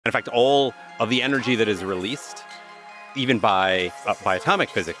In fact, all of the energy that is released, even by atomic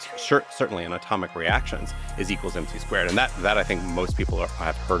physics, certainly in atomic reactions, is equals mc squared. And that I think most people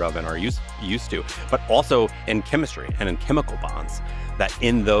have heard of and are used to. But also in chemistry and in chemical bonds, that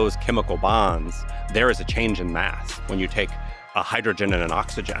in those chemical bonds, there is a change in mass. When you take a hydrogen and an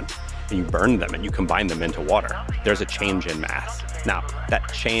oxygen and you burn them and you combine them into water, there's a change in mass. Now,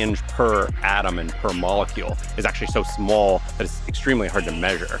 that change per atom and per molecule is actually so small that it's extremely hard to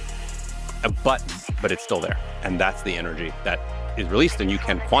measure. But it's still there. And that's the energy that is released, and you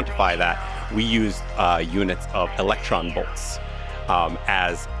can quantify that. We use units of electron volts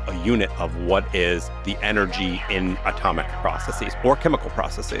as a unit of what is the energy in atomic processes or chemical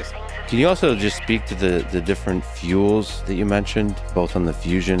processes. Can you also just speak to the different fuels that you mentioned, both on the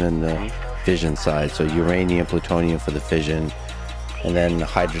fusion and the fission side? So uranium, plutonium for the fission, and then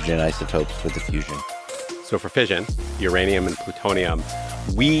hydrogen isotopes for the fusion. So for fission, uranium and plutonium,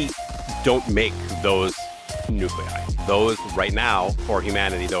 we don't make those nuclei. Those right now, for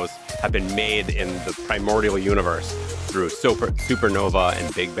humanity, those have been made in the primordial universe through supernova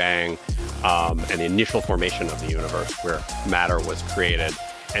and Big Bang, and the initial formation of the universe where matter was created.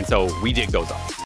 And so we dig those up.